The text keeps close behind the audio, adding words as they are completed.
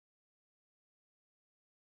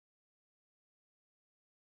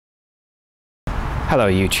Hello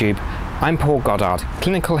YouTube, I'm Paul Goddard,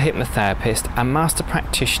 clinical hypnotherapist and master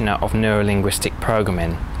practitioner of neurolinguistic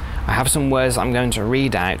programming. I have some words I'm going to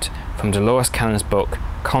read out from Delores Cannon's book,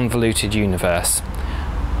 Convoluted Universe.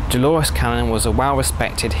 Dolores Cannon was a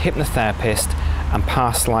well-respected hypnotherapist and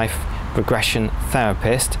past life regression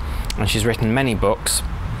therapist, and she's written many books.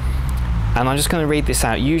 And I'm just going to read this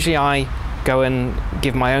out. Usually I go and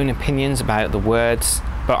give my own opinions about the words,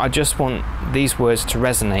 but I just want these words to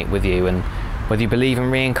resonate with you, and whether you believe in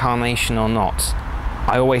reincarnation or not,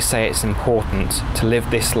 I always say it's important to live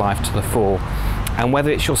this life to the full. And whether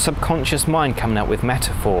it's your subconscious mind coming up with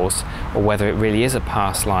metaphors or whether it really is a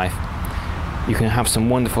past life, you can have some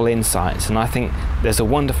wonderful insights. And I think there's a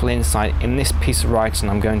wonderful insight in this piece of writing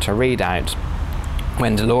I'm going to read out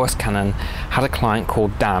when Delores Cannon had a client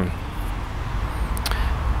called Dan.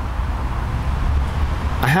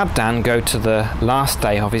 I had Dan go to the last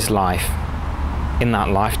day of his life in that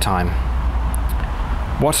lifetime.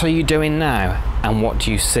 What are you doing now, and what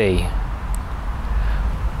do you see?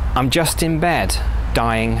 I'm just in bed,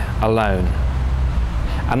 dying alone,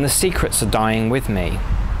 and the secrets are dying with me.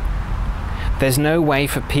 There's no way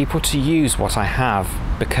for people to use what I have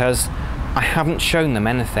because I haven't shown them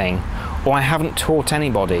anything, or I haven't taught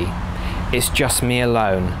anybody. It's just me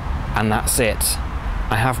alone, and that's it.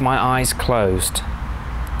 I have my eyes closed.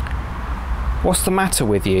 What's the matter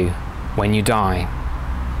with you when you die?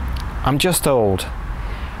 I'm just old,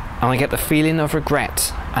 and I get the feeling of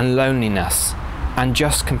regret and loneliness and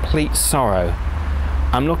just complete sorrow.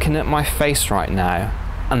 I'm looking at my face right now,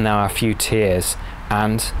 and there are a few tears,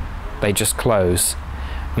 and they just close,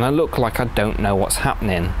 and I look like I don't know what's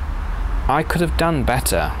happening. I could have done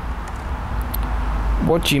better.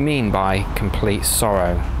 What do you mean by complete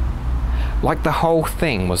sorrow? Like the whole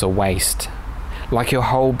thing was a waste. Like your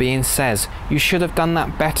whole being says, you should have done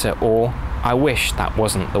that better, or I wish that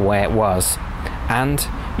wasn't the way it was. And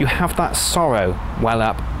you have that sorrow well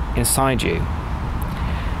up inside you.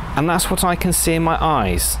 And that's what I can see in my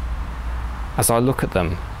eyes as I look at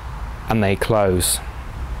them, and they close.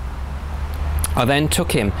 I then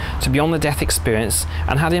took him to beyond the death experience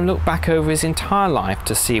and had him look back over his entire life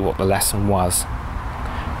to see what the lesson was.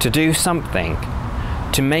 To do something,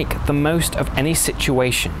 to make the most of any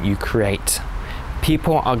situation you create.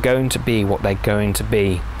 People are going to be what they're going to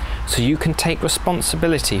be, so you can take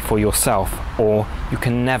responsibility for yourself, or you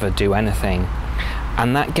can never do anything.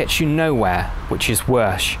 And that gets you nowhere, which is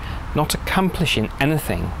worse, not accomplishing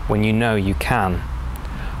anything when you know you can.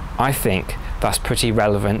 I think that's pretty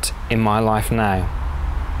relevant in my life now.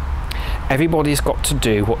 Everybody's got to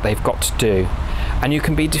do what they've got to do, and you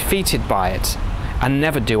can be defeated by it and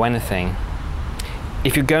never do anything.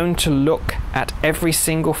 If you're going to look at every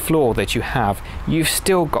single flaw that you have, you've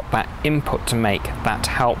still got that input to make, that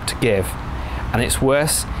help to give. And it's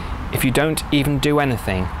worse if you don't even do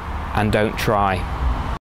anything and don't try.